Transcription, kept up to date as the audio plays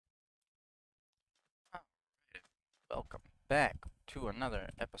welcome back to another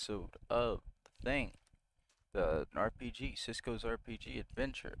episode of the thing, the RPG, Cisco's RPG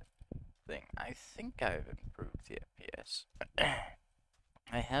Adventure thing. I think I've improved the FPS.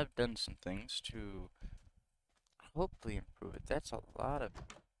 I have done some things to hopefully improve it. That's a lot of...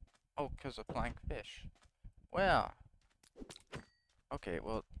 Oh, because of flying fish. Well, okay,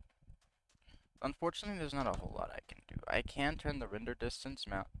 well, unfortunately there's not a whole lot I can do. I can turn the render distance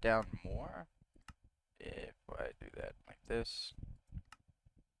down more if I do that like this.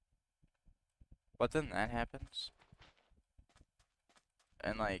 But then that happens,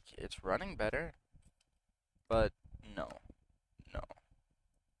 and like it's running better, but no, no.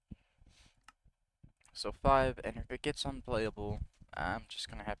 So 5, and if it gets unplayable, I'm just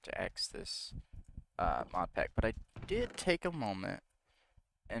gonna have to X this mod pack. But I did take a moment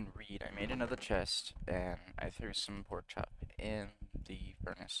and read. I made another chest, and I threw some pork chop in the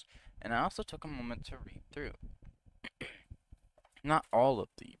furnace. And I also took a moment to read through. Not all of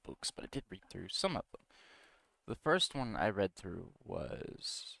the books, but I did read through some of them. The first one I read through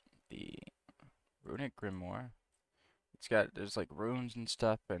was the Runic Grimoire. There's like runes and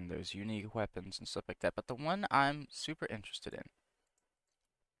stuff, and there's unique weapons and stuff like that. But the one I'm super interested in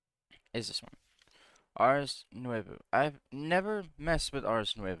is this one, Ars Nuevo. I've never messed with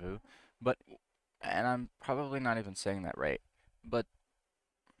Ars Nuevo, but, and I'm probably not even saying that right, but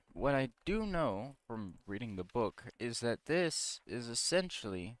what I do know from reading the book is that this is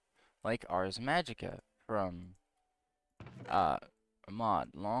essentially like Ars Magica from a mod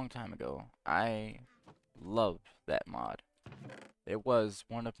long time ago. I loved that mod. It was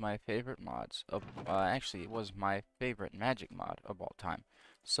one of my favorite mods of, actually, it was my favorite Magic mod of all time.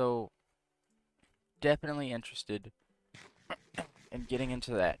 So, definitely interested in getting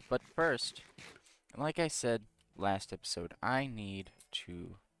into that. But first, like I said last episode, I need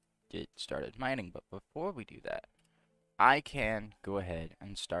to get started mining. But before we do that, I can go ahead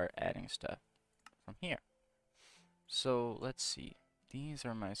and start adding stuff from here. So, let's see. These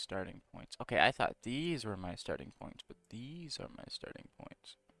are my starting points. Okay, I thought these were my starting points, but these are my starting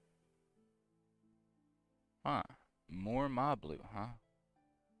points. Huh. More mob loot, huh?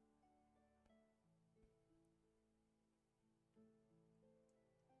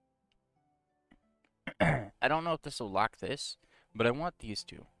 I don't know if this will lock this, but I want these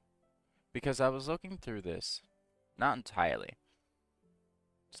two. Because I was looking through this. Not entirely.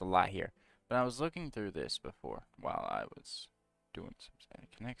 It's a lot here. But I was looking through this before while I was doing something.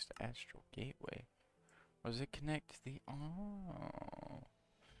 It connects to Astral Gateway. Or does it connect to the... Oh.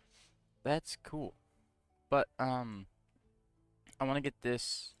 That's cool. But, I want to get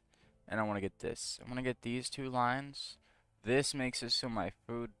this, and I want to get this. I want to get these two lines. This makes it so my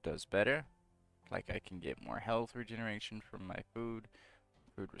food does better. Like, I can get more health regeneration from my food.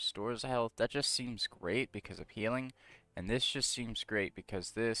 Food restores health. That just seems great because of healing. And this just seems great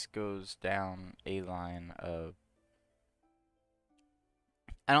because this goes down a line of...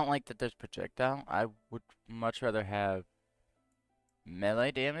 I don't like that there's projectile. I would much rather have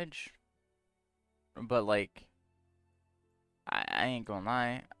melee damage. But, like, I ain't gonna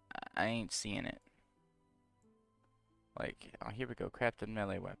lie. I ain't seeing it. Like, oh, here we go. Crafted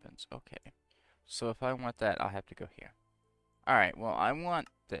melee weapons. Okay. So if I want that, I'll have to go here. Alright, well, I want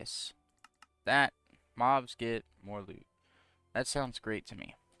this. That, mobs get more loot. That sounds great to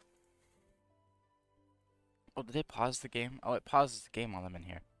me. Oh, did it pause the game? Oh, it pauses the game while I'm in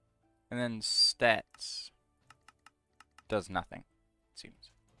here. And then stats does nothing, it seems.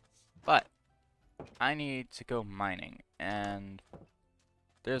 But, I need to go mining, and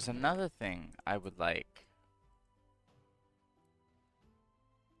there's another thing I would like.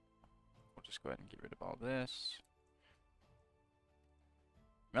 We'll just go ahead and get rid of all this.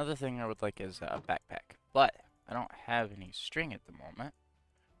 Another thing I would like is a backpack, but I don't have any string at the moment.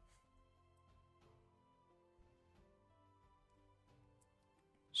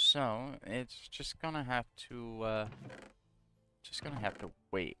 So, it's just gonna have to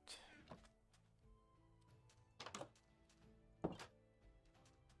wait.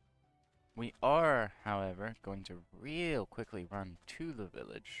 We are, however, going to real quickly run to the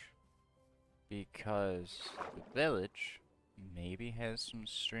village because the village maybe has some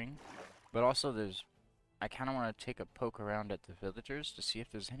string, but also I kind of want to take a poke around at the villagers to see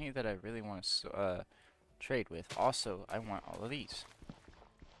if there's any that I really want to trade with. Also, I want all of these.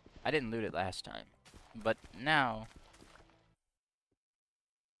 I didn't loot it last time, but now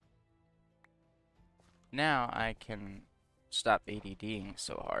I can stop ADDing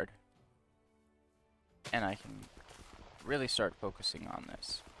so hard, and I can really start focusing on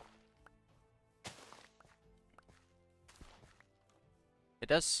this. It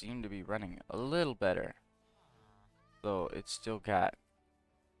does seem to be running a little better. though it's still got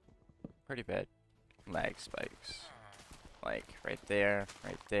pretty bad lag spikes. Like right there,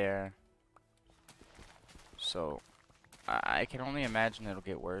 right there. So I can only imagine it'll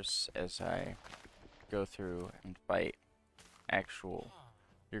get worse as I go through and fight actual.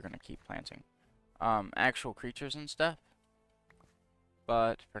 You're gonna keep planting. Actual creatures and stuff.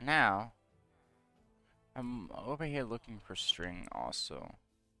 But for now, I'm over here looking for string also.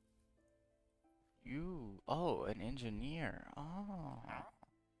 Oh, an engineer. Oh,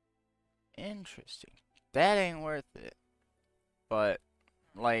 interesting. That ain't worth it. But,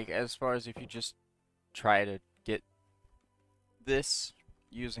 like, as far as if you just try to get this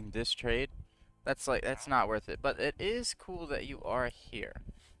using this trade, that's not worth it. But it is cool that you are here.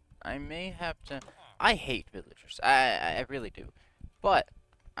 I may have to. I hate villagers. I really do. But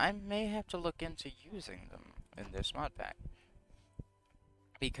I may have to look into using them in this mod pack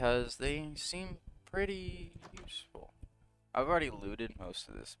because they seem pretty useful. I've already looted most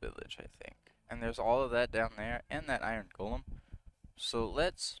of this village, I think. And there's all of that down there and that iron golem. So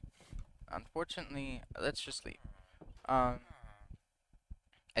unfortunately, let's just leave. I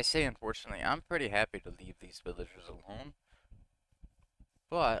say unfortunately, I'm pretty happy to leave these villagers alone.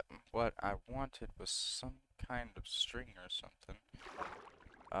 But what I wanted was some kind of string or something.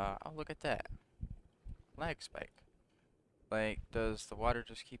 Oh, look at that. Lag spike. Like, does the water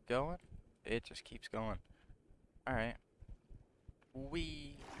just keep going? It just keeps going. Alright.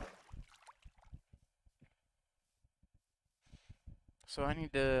 So I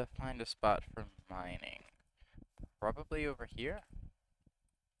need to find a spot for mining. Probably over here.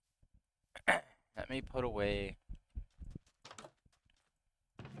 Let me put away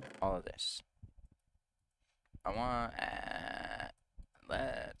all of this. I want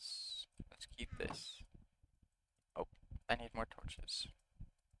let's keep this. Oh, I need more torches.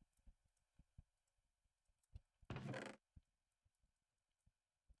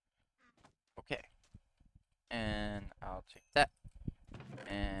 Okay. And I'll take that.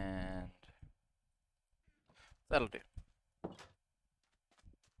 And that'll do.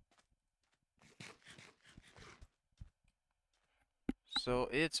 So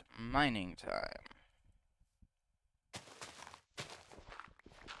it's mining time.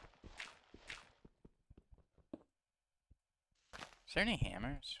 Is there any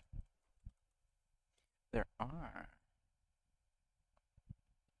hammers? There are.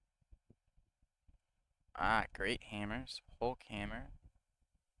 Ah, great hammers. Hulk hammer.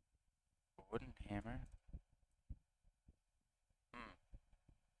 Wooden hammer.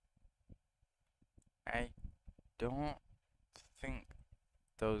 I don't think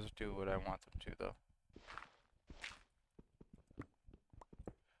those do what I want them to, though.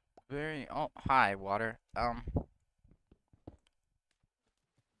 Oh, hi, water.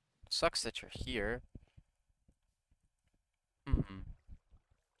 Sucks that you're here.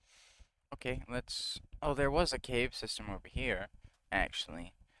 Okay, oh, there was a cave system over here,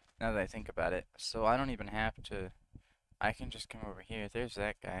 actually, now that I think about it. So I don't even have to, I can just come over here. There's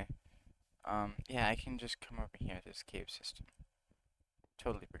that guy. Yeah, I can just come over here, this cave system.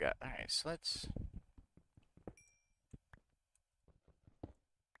 Totally forgot. Alright, so let's...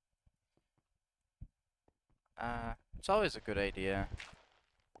 it's always a good idea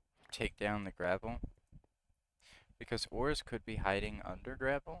to take down the gravel, because ores could be hiding under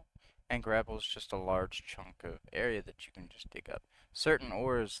gravel, and gravel is just a large chunk of area that you can just dig up. Certain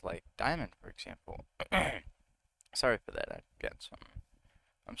ores, like diamond, for example. Sorry for that, I've got some...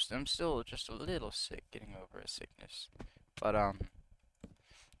 I'm still just a little sick, getting over a sickness. But,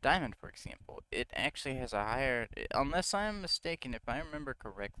 diamond, for example, it actually has a higher... unless I'm mistaken, if I remember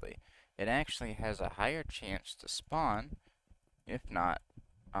correctly, it actually has a higher chance to spawn, if not,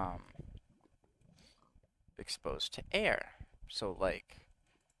 exposed to air. So, like,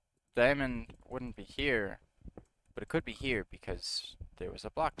 diamond wouldn't be here, but it could be here because there was a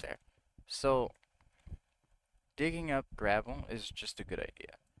block there. So, digging up gravel is just a good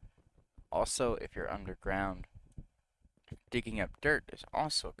idea. Also, if you're underground, digging up dirt is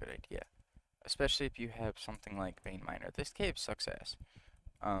also a good idea. Especially if you have something like vein miner. This cave sucks ass.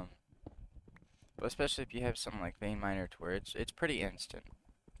 But especially if you have something like vein miner to where it's pretty instant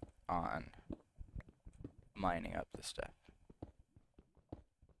on mining up this stuff.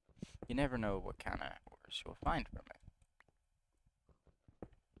 You never know what kind of ores you'll find from it.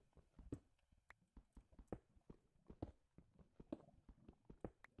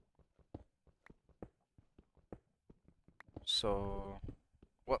 So,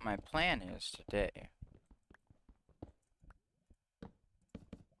 what my plan is today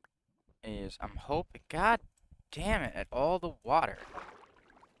is I'm hoping, god damn it, at all the water.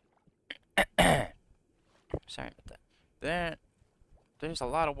 Sorry about that. there's a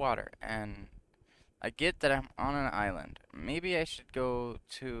lot of water, and I get that I'm on an island. Maybe I should go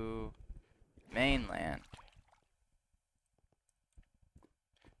to mainland.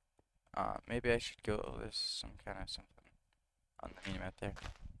 Maybe I should go. There's some kind of something on the mini map there,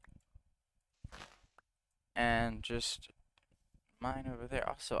 and just mine over there.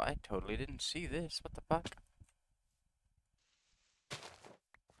 Also, I totally didn't see this. What the fuck?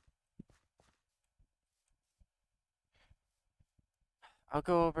 I'll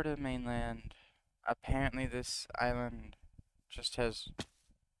go over to the mainland. Apparently, this island just has.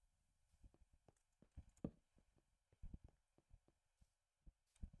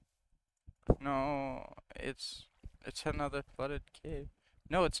 No, it's another flooded cave.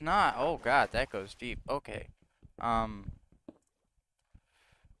 No, it's not. Oh God, that goes deep. Okay. Um.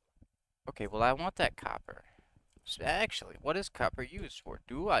 Okay. Well, I want that copper. So actually, what is copper used for?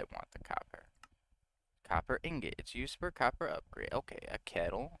 Do I want the copper? Copper ingot. It's used for copper upgrade. Okay, a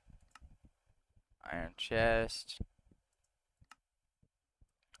kettle. Iron chest.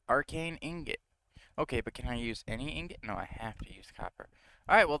 Arcane ingot. Okay, but can I use any ingot? No, I have to use copper.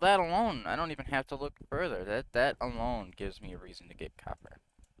 Alright, well that alone, I don't even have to look further. That alone gives me a reason to get copper.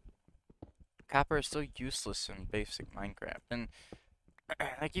 Copper is so useless in basic Minecraft. And,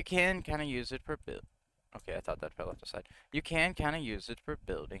 like, you can kind of use it for build. Okay, I thought that fell off the side. You can kind of use it for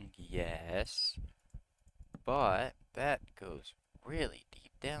building, yes. But, that goes really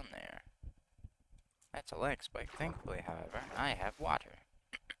deep down there. That's a lag spike. Thankfully, however, I have water.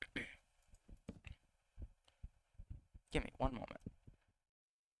 Give me one moment.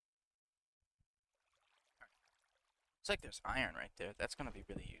 It's like there's iron right there. That's gonna be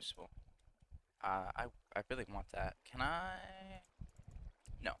really useful. I really want that. Can I?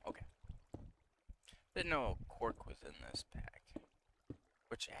 No, okay. Didn't know cork was in this pack.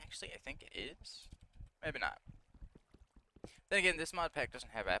 Which actually I think it is. Maybe not. Then again, this mod pack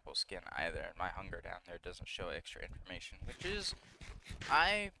doesn't have apple skin either. My hunger down there doesn't show extra information. Which is,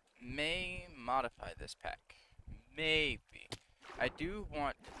 I may modify this pack. Maybe. I do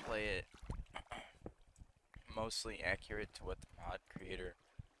want to play it mostly accurate to what the mod creator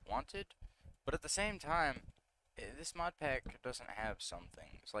wanted. But at the same time, this mod pack doesn't have some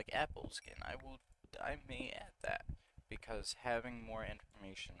things like apple skin. I may add that because having more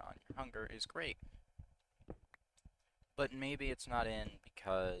information on your hunger is great. But maybe it's not in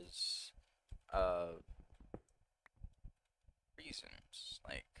because of reasons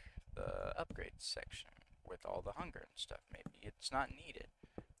like the upgrades section with all the hunger and stuff. Maybe it's not needed.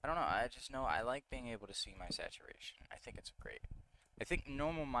 I don't know. I just know I like being able to see my saturation. I think it's great. I think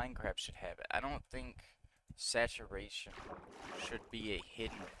normal Minecraft should have it. I don't think saturation should be a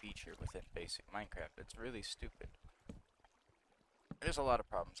hidden feature within basic Minecraft. It's really stupid. There's a lot of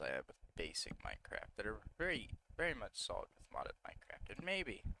problems I have with basic Minecraft that are very much solved with modded Minecraft. And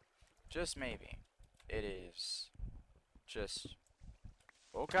maybe, just maybe, it is just,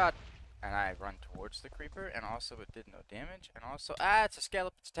 oh God. And I run towards the creeper, and also it did no damage, and also, it's a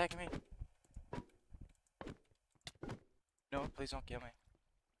scallop, it's attacking me. No, please don't kill me.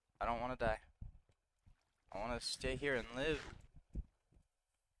 I don't want to die. I want to stay here and live.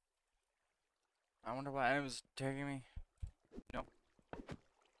 I wonder why it was attacking me. No.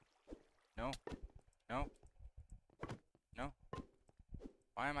 No. No. No.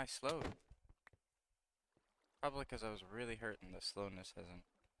 Why am I slowed? Probably because I was really hurt and the slowness hasn't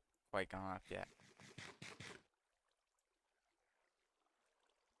quite gone off yet.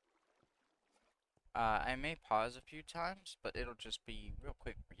 I may pause a few times, but it'll just be real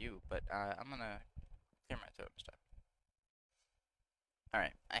quick for you. But I'm gonna clear my throat and stuff.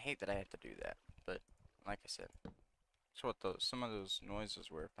 Alright, I hate that I have to do that, but like I said, that's what some of those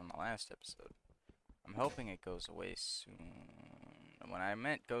noises were from the last episode. I'm hoping it goes away soon. When I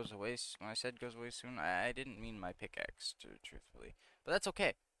said goes away soon, I didn't mean my pickaxe, truthfully. But that's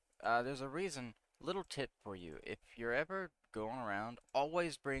okay. There's a reason. Little tip for you. If you're ever going around,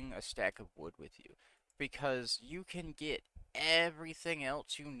 always bring a stack of wood with you. Because you can get everything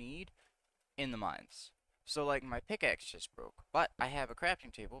else you need in the mines. So, like, my pickaxe just broke. But I have a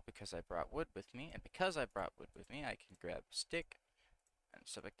crafting table because I brought wood with me. And because I brought wood with me, I can grab a stick and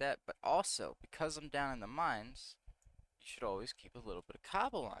stuff like that. But also, because I'm down in the mines, you should always keep a little bit of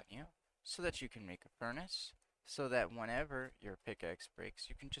cobble on you so that you can make a furnace, so that whenever your pickaxe breaks,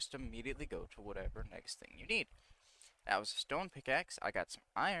 you can just immediately go to whatever next thing you need. That was a stone pickaxe. I got some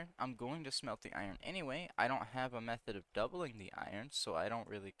iron. I'm going to smelt the iron anyway. I don't have a method of doubling the iron, so I don't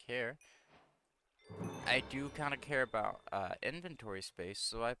really care. I do kind of care about inventory space,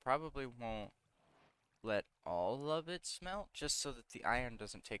 so I probably won't let all of it smelt, just so that the iron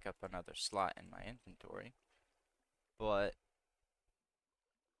doesn't take up another slot in my inventory. But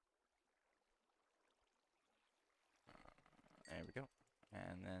there we go.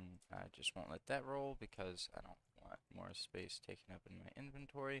 And then I just won't let that roll because I don't want more space taken up in my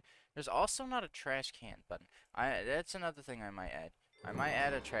inventory. There's also not a trash can button. That's another thing I might add. I might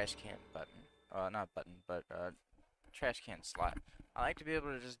add a trash can button. Not button, but trash can slot. I like to be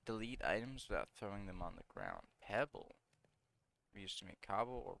able to just delete items without throwing them on the ground. Pebble. We used to make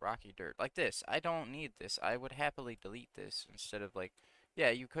cobble or rocky dirt. Like this. I don't need this. I would happily delete this instead of like, yeah,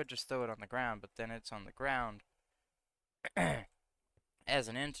 you could just throw it on the ground, but then it's on the ground as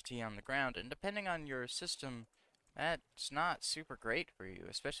an entity on the ground, and depending on your system, that's not super great for you,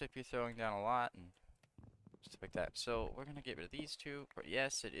 especially if you're throwing down a lot and stuff like that. So we're gonna get rid of these two. But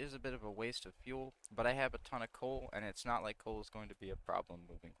yes, it is a bit of a waste of fuel, but I have a ton of coal, and it's not like coal is going to be a problem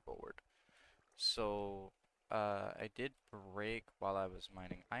moving forward. So I did break while I was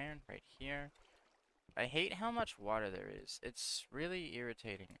mining iron right here. I hate how much water there is. It's really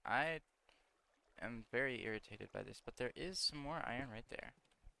irritating. I am very irritated by this, but there is some more iron right there.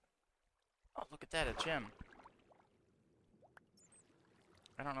 Oh, look at that, a gem.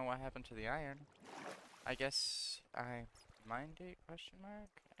 I don't know what happened to the iron. I guess I mined it, question mark?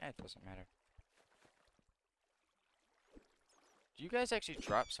 It doesn't matter. Do you guys actually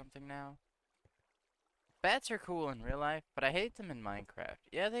drop something now? Bats are cool in real life, but I hate them in Minecraft.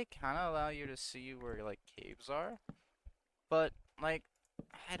 Yeah, they kind of allow you to see where, like, caves are. But, like,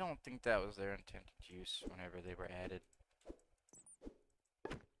 I don't think that was their intended use whenever they were added.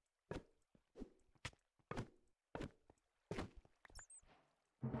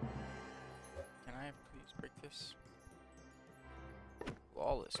 Can I please break this?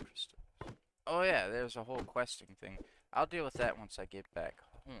 Flawless crystal. Oh yeah, there's a whole questing thing. I'll deal with that once I get back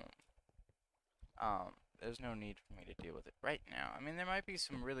home. There's no need for me to deal with it right now. I mean, there might be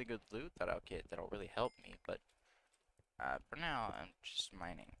some really good loot that I'll get that'll really help me, but for now, I'm just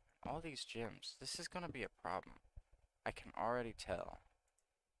mining. All these gems. This is gonna be a problem. I can already tell.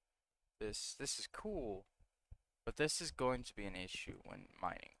 This is cool, but this is going to be an issue when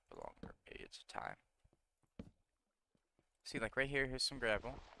mining for longer periods of time. See, like right here, here's some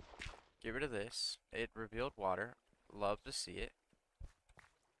gravel. Get rid of this. It revealed water. Love to see it.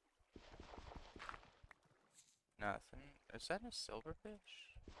 Nothing. Is that a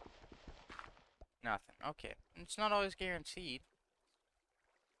silverfish? Nothing. Okay. It's not always guaranteed.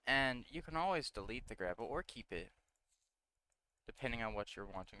 And you can always delete the gravel or keep it, depending on what you're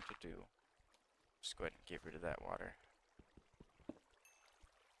wanting to do. Just go ahead and get rid of that water.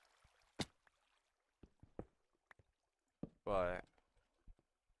 But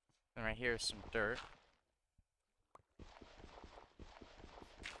then right here is some dirt.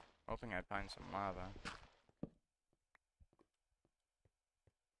 Hoping I'd find some lava.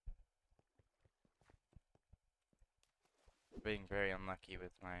 Being very unlucky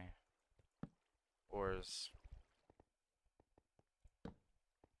with my ores.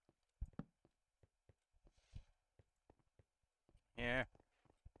 Yeah.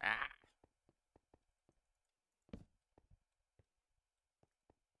 Ah.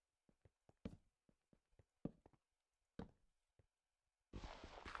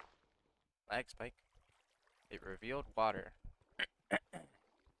 Lag spike. It revealed water.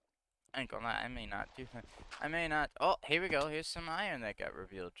 I ain't gonna lie, I may not do that. I may not. Oh, here we go. Here's some iron that got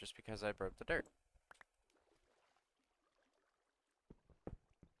revealed just because I broke the dirt.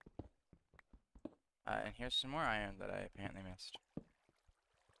 And here's some more iron that I apparently missed.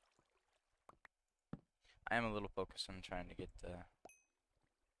 I am a little focused on trying to get the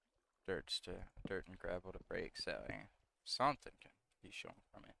dirt and gravel to break, so something can be shown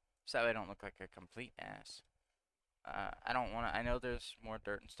from it. So that way I don't look like a complete ass. I don't want to. I know there's more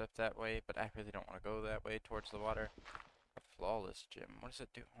dirt and stuff that way, but I really don't want to go that way towards the water. A flawless gem. What does it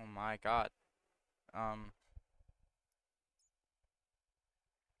do? Oh my god.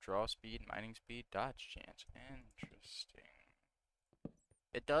 Draw speed, mining speed, dodge chance. Interesting.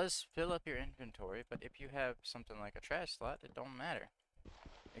 It does fill up your inventory, but if you have something like a trash slot, it don't matter.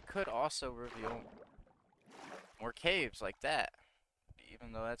 It could also reveal more caves like that,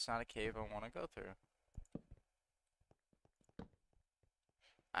 even though that's not a cave I want to go through.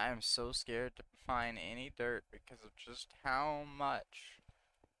 I am so scared to find any dirt because of just how much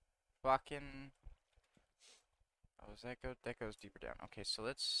fucking... Oh, does that go? That goes deeper down. Okay, so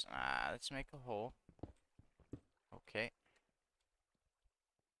let's make a hole. Okay.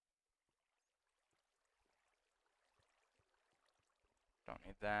 Don't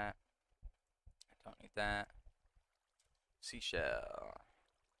need that. I don't need that. Seashell.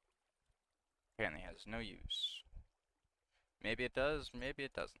 Apparently has no use. Maybe it does, maybe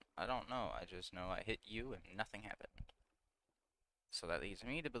it doesn't. I don't know. I just know I hit you and nothing happened. So that leads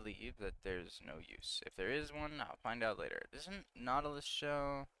me to believe that there's no use. If there is one, I'll find out later. Isn't Nautilus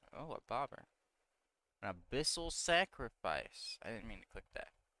shell? Oh, a bobber. An abyssal sacrifice. I didn't mean to click that.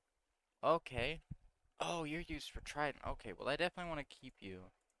 Okay. Oh, you're used for trident. Okay, well I definitely want to keep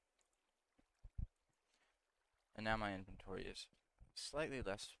you. And now my inventory is slightly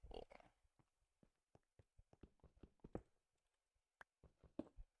less full.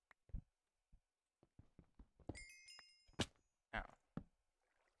 Now,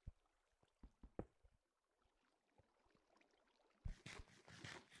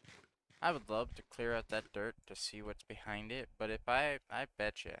 I would love to clear out that dirt to see what's behind it, but if I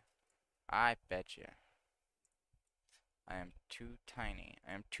bet you, I bet you, I am too tiny.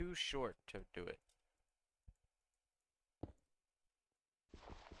 I am too short to do it.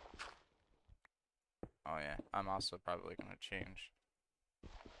 Oh yeah, I'm also probably gonna change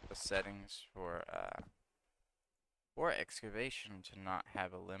the settings for excavation to not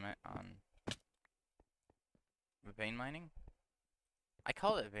have a limit on vein mining. I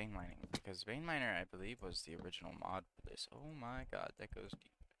call it vein mining because vein miner, I believe, was the original mod for this. Oh my god, that goes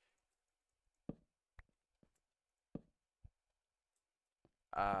deep.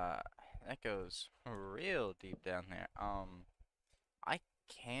 Uh, that goes real deep down there. I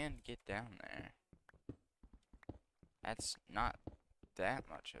can get down there. That's not that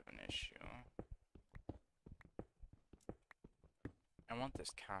much of an issue. I want this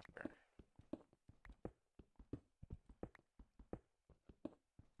copper.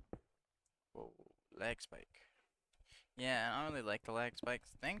 Whoa, lag spike. Yeah, I don't really like the lag spikes.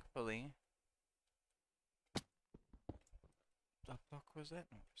 Thankfully, the fuck was that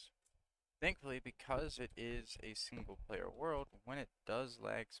noise? Thankfully, because it is a single player world, when it does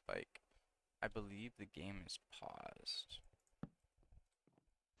lag spike, I believe the game is paused.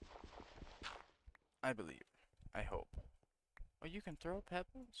 I believe. I hope. Oh, you can throw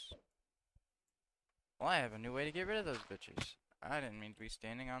pebbles? Well, I have a new way to get rid of those bitches. I didn't mean to be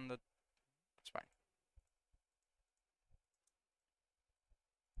standing on the... It's fine.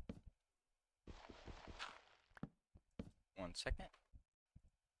 One second.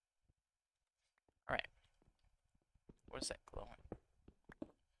 Alright. What is that glowing?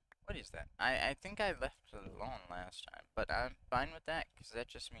 What is that? I think I left it alone last time, but I'm fine with that, because that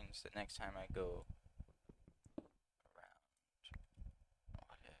just means that next time I go around...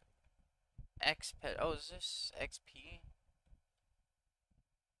 What is... XP... Oh, is this XP?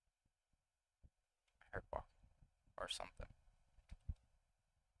 Hairball. Or something.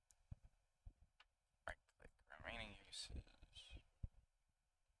 Right click. Remaining uses.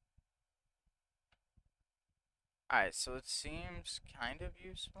 Alright, so it seems kind of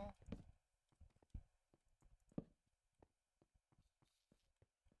useful.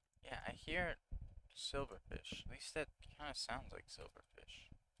 Yeah, I hear silverfish. At least that kind of sounds like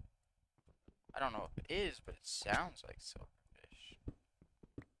silverfish. I don't know if it is, but it sounds like silverfish.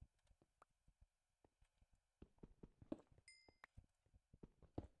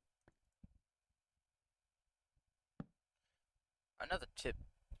 Another tip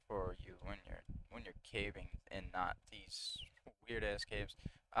for you when you're caving and not these weird ass caves,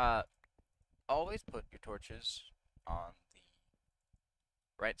 always put your torches on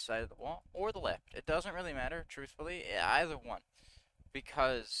the right side of the wall or the left. It doesn't really matter, truthfully, either one.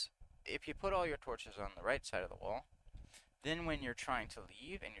 Because if you put all your torches on the right side of the wall, then when you're trying to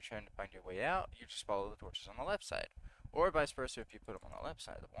leave and you're trying to find your way out, you just follow the torches on the left side. Or vice versa, if you put them on the left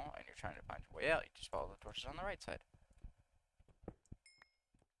side of the wall and you're trying to find your way out, you just follow the torches on the right side.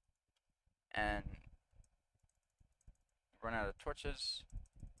 And run out of torches,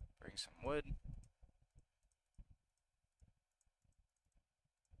 bring some wood.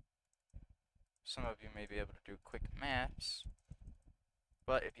 Some of you may be able to do quick maths,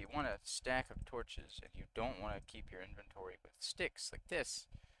 but if you want a stack of torches and you don't want to keep your inventory with sticks like this,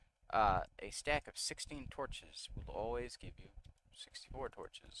 a stack of 16 torches will always give you 64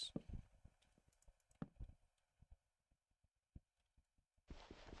 torches.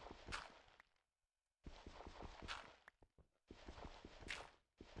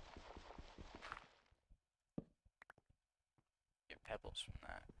 Get pebbles from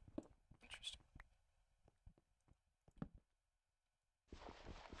that. Interesting.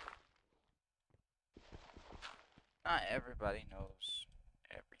 Not everybody knows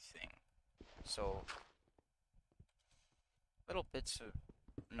everything. So, little bits of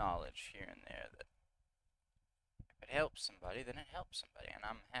knowledge here and there that if it helps somebody, then it helps somebody, and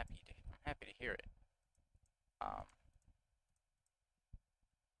I'm happy to hear it. Um,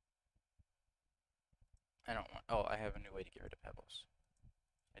 I don't want. Oh, I have a new way to get rid of pebbles.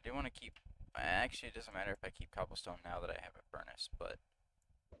 I do want to keep. Actually, it doesn't matter if I keep cobblestone now that I have a furnace, but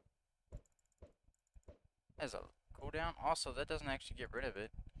as a cooldown. Also, that doesn't actually get rid of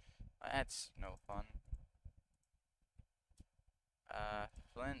it. That's no fun.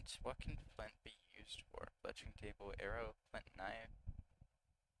 Flint. What can flint be used for? Fletching table, arrow, flint knife,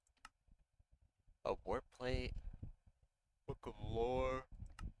 a warp plate, book of lore,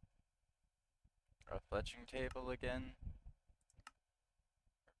 a fletching table again.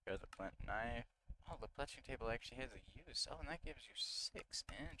 Repair the flint knife. Oh, the fletching table actually has a use. Oh, and that gives you 6.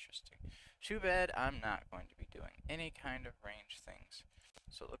 Interesting. Too bad I'm not going to be doing any kind of range things.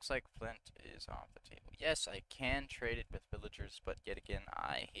 So it looks like flint is off the table. Yes, I can trade it with villagers, but yet again,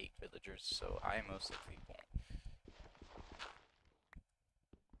 I hate villagers, so I most likely won't.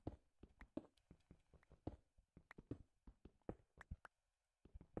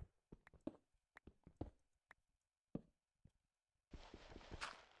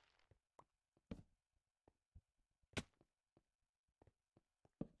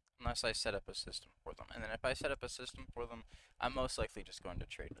 Unless I set up a system for them. And then if I set up a system for them, I'm most likely just going to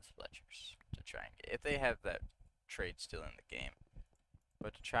trade with Fletchers to try and get, if they have that trade still in the game,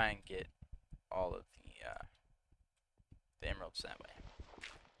 but to try and get all of the emeralds that way.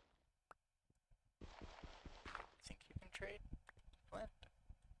 Think you can trade Flint?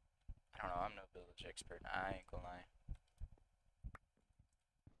 I don't know, I'm no village expert, I ain't gonna lie.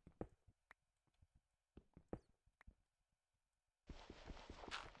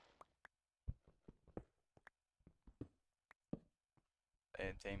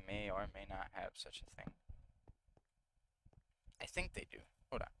 They may or may not have such a thing. I think they do.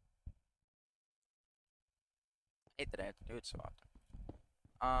 Hold on. I hate that I have to do it so often.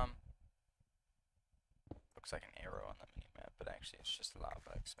 Looks like an arrow on the minimap, but actually it's just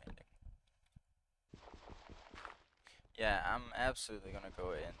lava expanding. Yeah, I'm absolutely gonna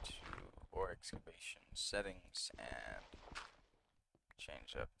go into ore excavation settings and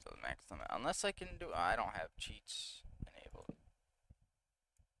change up the max limit. Unless I can do, I don't have cheats enabled.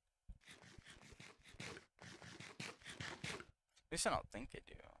 At least I don't think I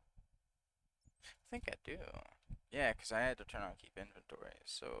do. I think I do. Yeah, because I had to turn on keep inventory.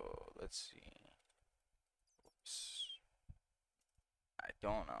 So let's see. Oops. I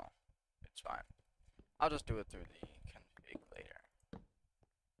don't know. It's fine. I'll just do it through the config later.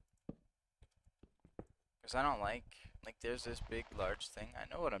 Because I don't like there's this big large thing. I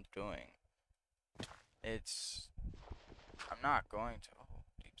know what I'm doing. I'm not going to, oh,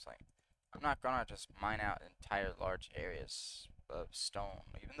 deep slate. I'm not gonna just mine out entire large areas of stone,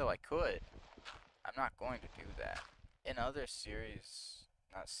 even though I could. I'm not going to do that. In other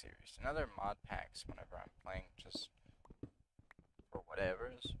in other mod packs, whenever I'm playing just for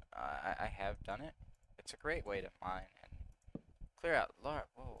whatevers, I have done it. It's a great way to mine and clear out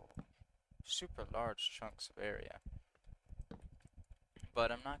super large chunks of area.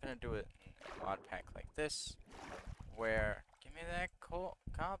 But I'm not gonna do it in a mod pack like this, where give me that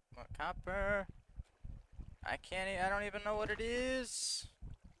copper. I don't even know what it is.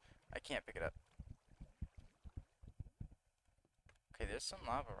 I can't pick it up. Okay, there's some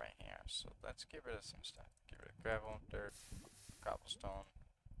lava right here, so let's get rid of some stuff. Get rid of gravel, dirt, cobblestone,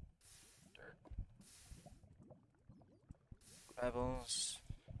 dirt, pebbles.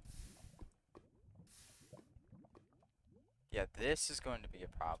 Yeah, this is going to be a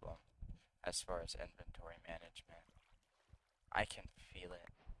problem as far as inventory management. I can feel it.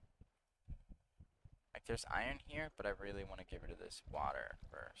 Like, there's iron here, but I really want to get rid of this water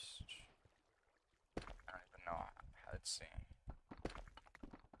first. I don't even know how to see.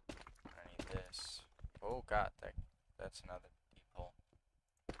 I need this. Oh god, that's another deep hole.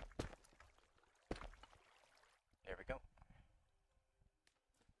 There we go.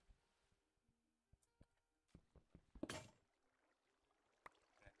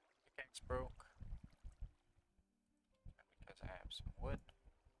 Pickaxe broke. Because I have some wood.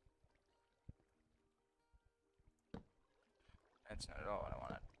 That's not at all what I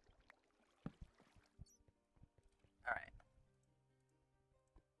wanted. Alright.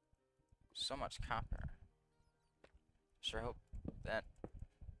 So much copper. Sure hope that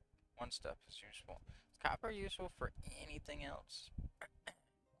one stuff is useful. Is copper useful for anything else?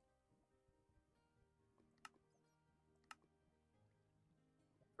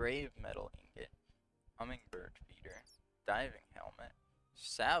 Grave metal ingot, hummingbird feeder, diving helmet,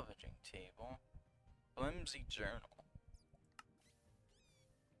 salvaging table, flimsy journal.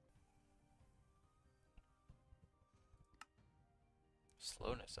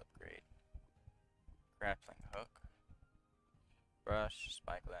 Slowness upgrade, grappling hook, brush,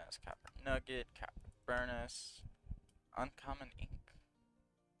 spyglass, copper nugget, copper furnace, uncommon ink.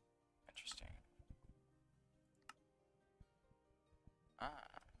 Interesting.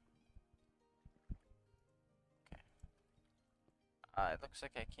 Ah, okay. It looks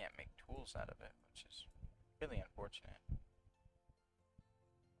like I can't make tools out of it, which is really unfortunate.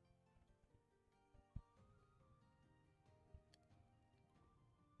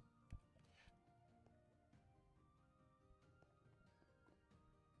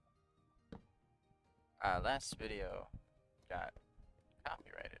 Last video got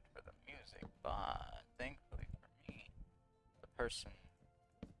copyrighted for the music, but thankfully for me, the person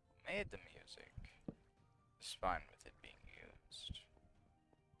who made the music is fine with it being used.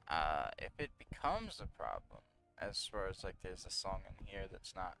 If it becomes a problem, as far as like there's a song in here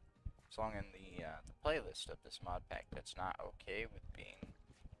that's not song in the playlist of this mod pack that's not okay with being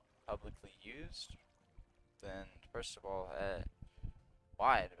publicly used, then first of all,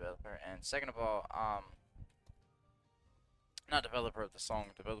 why developer? And second of all, not developer of the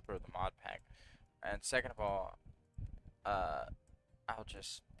song, developer of the mod pack. And second of all, I'll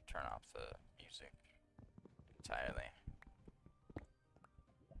just turn off the music entirely.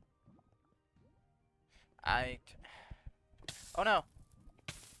 Oh no!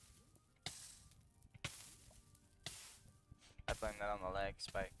 I blame that on the lag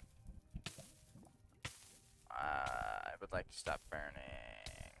spike. I would like to stop burning.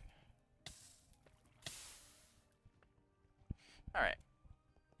 Alright.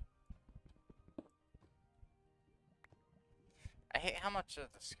 I hate how much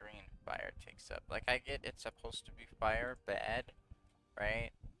of the screen fire takes up. Like, I get it's supposed to be fire bad,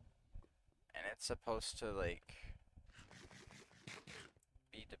 right? And it's supposed to, like,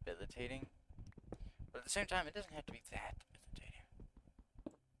 be debilitating. But at the same time, it doesn't have to be that debilitating.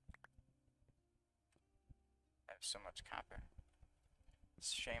 I have so much copper.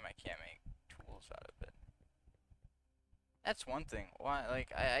 It's a shame I can't make tools out of it. That's one thing. Why,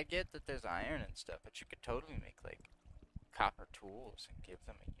 like, I get that there's iron and stuff, but you could totally make, like, copper tools and give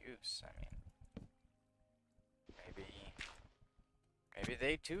them a use. I mean, maybe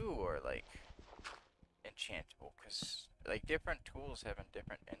they too are, like, enchantable, because, like, different tools have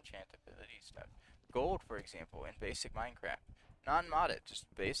different enchantability stuff. Gold, for example, in basic Minecraft. Non-modded, just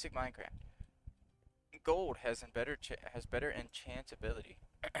basic Minecraft. Gold has better enchantability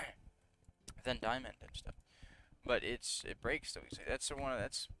than diamond and stuff. But it breaks so easily. That's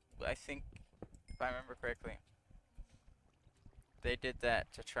I think, if I remember correctly, they did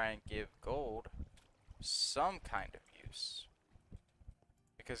that to try and give gold some kind of use.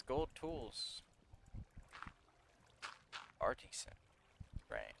 Because gold tools are decent,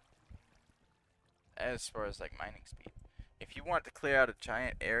 right? As far as like mining speed. If you want to clear out a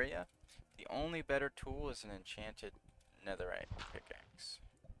giant area, the only better tool is an enchanted netherite pickaxe.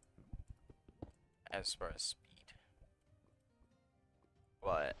 As far as speed.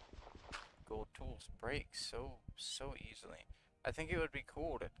 But gold tools break so easily. I think it would be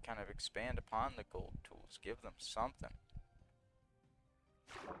cool to kind of expand upon the gold tools, give them something.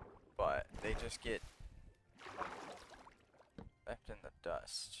 But they just get left in the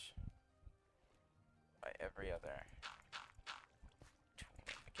dust by every other tool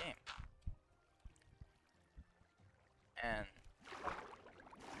in the game. And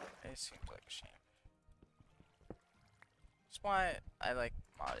it seems like a shame. That's why I like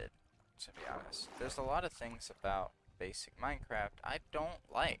modded, to be honest. There's a lot of things about basic Minecraft I don't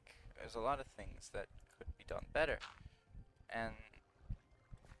like. There's a lot of things that could be done better. And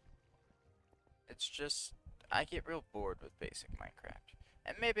it's just, I get real bored with basic Minecraft.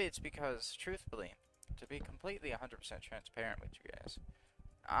 And maybe it's because, truthfully, to be completely 100% transparent with you guys,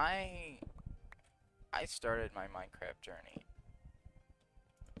 I started my Minecraft journey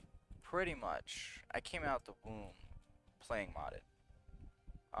pretty much, I came out the womb playing modded.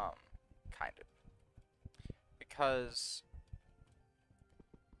 Kind of. Because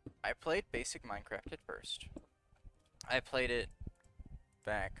I played basic Minecraft at first. I played it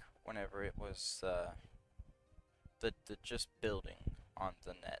back whenever it was the just building on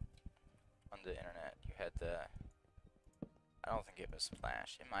the net, on the internet. You had I don't think it was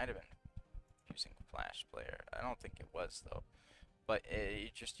Flash. It might have been using Flash Player. I don't think it was though. But you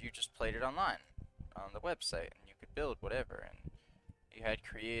just played it online on the website, and you could build whatever, and you had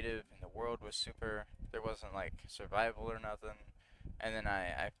creative, and the world was super. There wasn't like survival or nothing. And then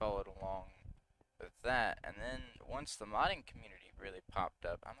I followed along with that, and then once the modding community really popped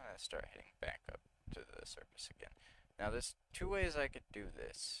up, I'm gonna start heading back up to the surface again. Now there's two ways I could do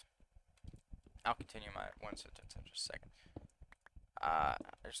this. I'll continue my one sentence in just a second.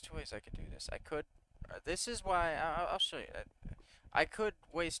 There's two ways I could do this. I could. This is why I'll show you that. I could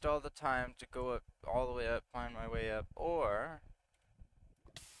waste all the time to go up all the way up, find my way up, or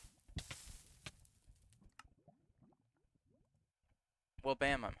well,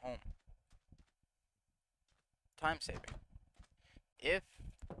 bam, I'm home. Time saving. If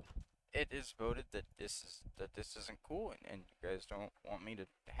it is voted that this isn't cool, and you guys don't want me to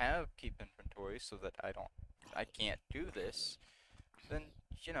keep inventory so that I can't do this, then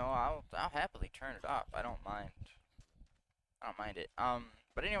I'll happily turn it off. I don't mind. I don't mind it.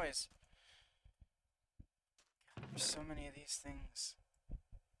 But anyways, there's so many of these things.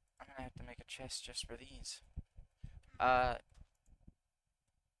 I'm gonna have to make a chest just for these. Uh,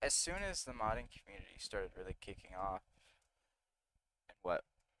 as soon as the modding community started really kicking off, and what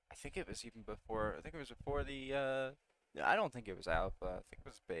I think it was even before. I think it was before the. I don't think it was alpha. I think it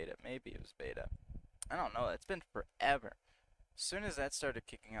was beta. Maybe it was beta. I don't know. It's been forever. As soon as that started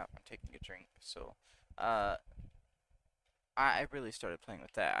kicking up, I'm taking a drink. So, I really started playing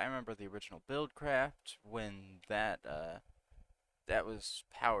with that. I remember the original Buildcraft when that was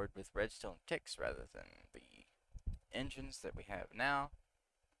powered with redstone ticks rather than the engines that we have now.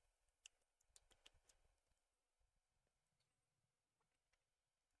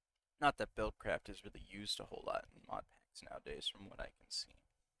 Not that Buildcraft is really used a whole lot in mod packs nowadays, from what I can see.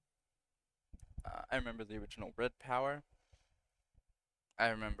 I remember the original Red Power. I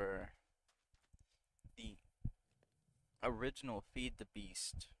remember the original Feed the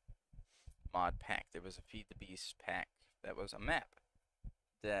Beast mod pack. There was a Feed the Beast pack that was a map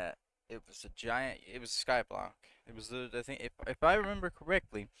that it was a giant. It was a skyblock. It was I think if I remember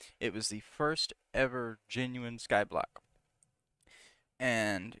correctly, it was the first ever genuine skyblock.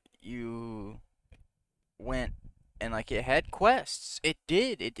 And you went and like it had quests. It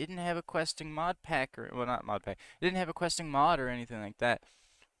did. It didn't have a questing mod pack or well, not mod pack. It didn't have a questing mod or anything like that.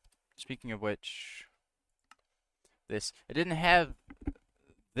 Speaking of which, it didn't have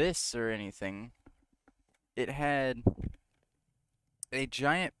this or anything. It had a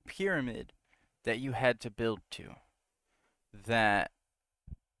giant pyramid that you had to build to that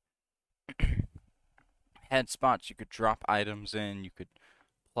had spots you could drop items in, you could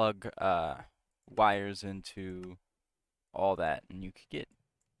plug wires into all that, and you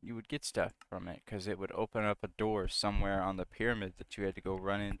would get stuff from it because it would open up a door somewhere on the pyramid that you had to go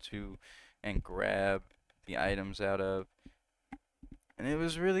run into and grab the items out of. And it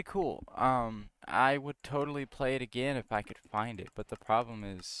was really cool. I would totally play it again if I could find it, but the problem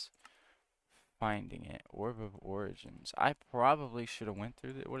is finding it. Orb of Origins. I probably should have went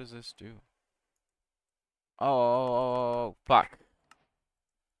through it. What does this do? Oh, fuck.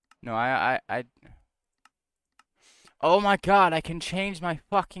 No, Oh my god, I can change my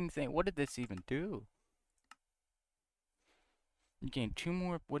fucking thing. What did this even do? You gain 2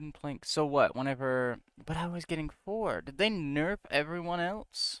 more wooden planks. So what? Whenever... But I was getting 4. Did they nerf everyone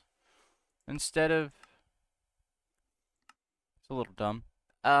else? Instead of... It's a little dumb.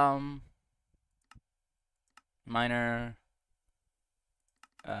 Miner...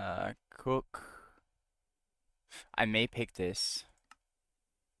 Cook... I may pick this.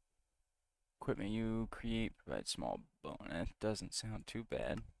 Equipment you create provide small bonus. Doesn't sound too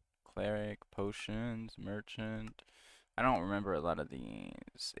bad. Cleric, potions, merchant. I don't remember a lot of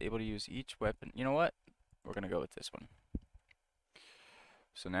these. Able to use each weapon. You know what? We're gonna go with this one.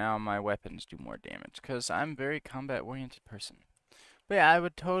 So now my weapons do more damage because I'm a very combat-oriented person. But yeah, I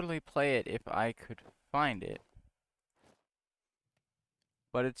would totally play it if I could find it.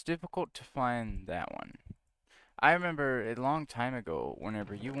 But it's difficult to find that one. I remember a long time ago,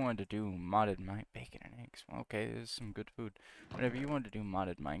 whenever you wanted to do modded bacon and eggs. Well, okay, this is some good food. Whenever you wanted to do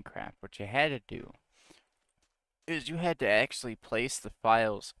modded Minecraft, what you had to do is you had to actually place the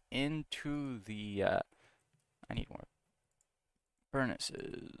files into the, I need more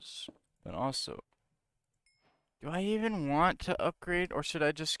furnaces. But also, do I even want to upgrade, or should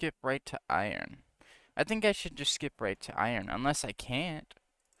I just skip right to iron? I think I should just skip right to iron, unless I can't.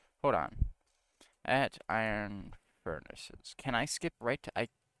 Hold on. At iron furnaces. Can I skip right to... I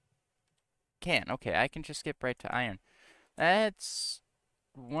can. Okay, I can just skip right to iron. That's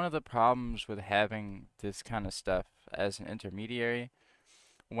one of the problems with having this kind of stuff as an intermediary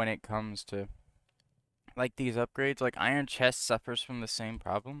when it comes to like these upgrades. Like iron chest suffers from the same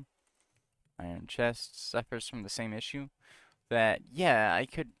problem. Iron chest suffers from the same issue. That, yeah, I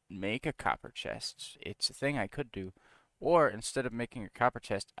could make a copper chest. It's a thing I could do. Or instead of making a copper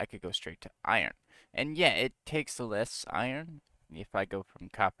chest, I could go straight to iron. And yeah, it takes less iron if I go from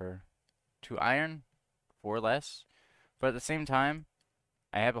copper to iron for less. But at the same time,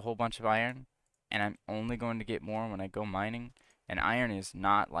 I have a whole bunch of iron, and I'm only going to get more when I go mining. And iron is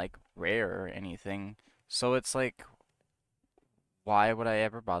not like rare or anything. So it's like, why would I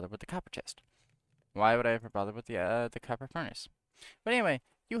ever bother with the copper chest? Why would I ever bother with the copper furnace? But anyway,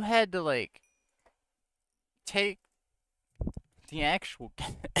 you had to like take the actual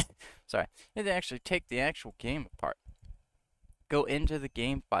sorry, you had to actually take the actual game apart. Go into the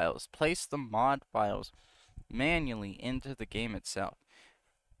game files, place the mod files manually into the game itself.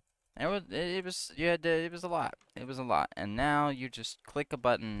 It was a lot. It was a lot. And now you just click a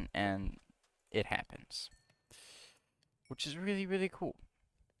button and it happens. Which is really, really cool.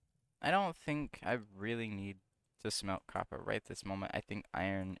 I don't think I really need to smelt copper right this moment. I think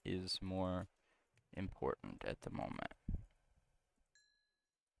iron is more important at the moment.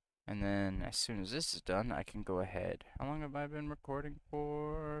 And then as soon as this is done, I can go ahead. How long have I been recording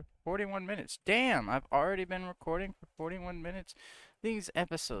for? 41 minutes. Damn, I've already been recording for 41 minutes. These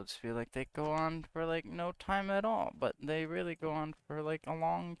episodes feel like they go on for like no time at all, but they really go on for like a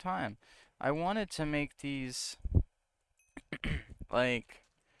long time. I wanted to make these like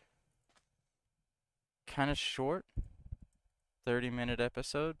kind of short 30-minute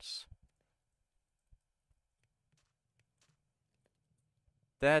episodes.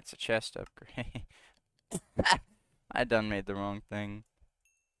 That's a chest upgrade. I done made the wrong thing.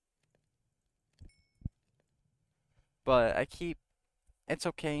 But it's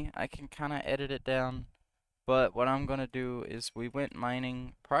okay. I can kind of edit it down. But what I'm gonna do is we went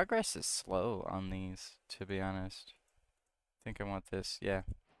mining. Progress is slow on these, to be honest. I think I want this, yeah.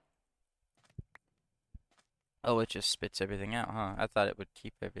 Oh, it just spits everything out, huh? I thought it would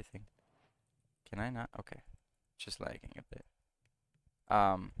keep everything. Can I not? Okay. Just lagging a bit.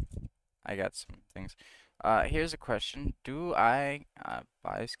 I got some things. Here's a question. Do I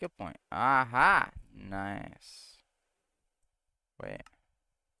buy a skill point? Aha! Nice. Wait.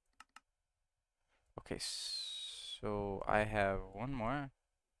 Okay, so I have one more.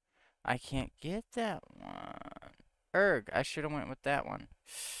 I can't get that one. Erg, I should have went with that one.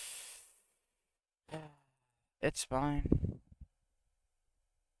 It's fine.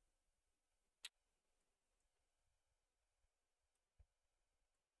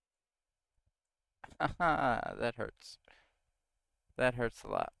 Haha, that hurts. That hurts a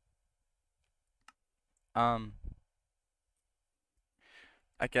lot. Um,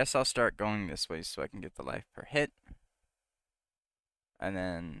 I guess I'll start going this way so I can get the life per hit. And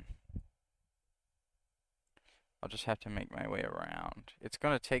then I'll just have to make my way around. It's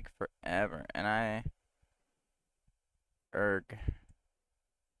gonna take forever, and erg.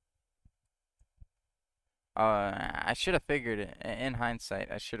 I should have figured it. In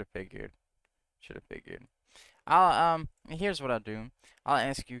hindsight, I should have figured. Should have figured. Here's what I'll do. I'll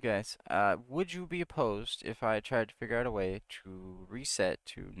ask you guys, would you be opposed if I tried to figure out a way to reset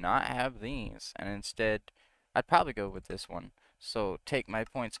to not have these, and instead, I'd probably go with this one. So take my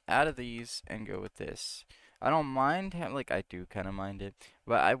points out of these and go with this. I don't mind, like I do kind of mind it,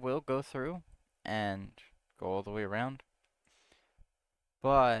 but I will go through and go all the way around.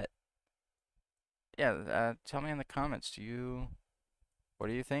 But yeah, tell me in the comments, what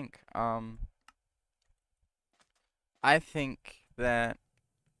do you think? I think that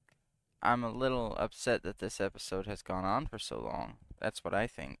I'm a little upset that this episode has gone on for so long. That's what I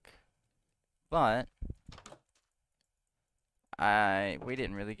think. But we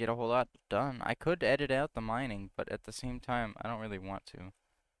didn't really get a whole lot done. I could edit out the mining, but at the same time, I don't really want to.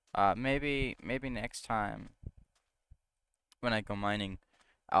 Maybe next time when I go mining,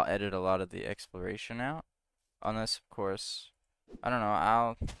 I'll edit a lot of the exploration out. Unless, of course, I don't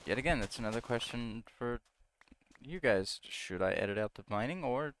know. Yet again, that's another question for you guys. Should I edit out the mining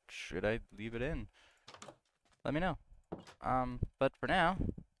or should I leave it in? Let me know. But for now,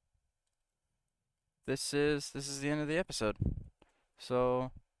 this is the end of the episode. So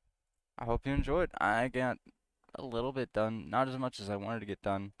I hope you enjoyed. I got a little bit done, not as much as I wanted to get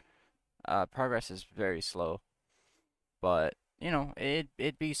done. Progress is very slow, but you know,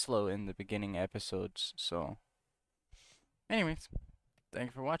 it'd be slow in the beginning episodes. So anyways, thank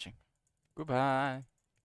you for watching. Goodbye.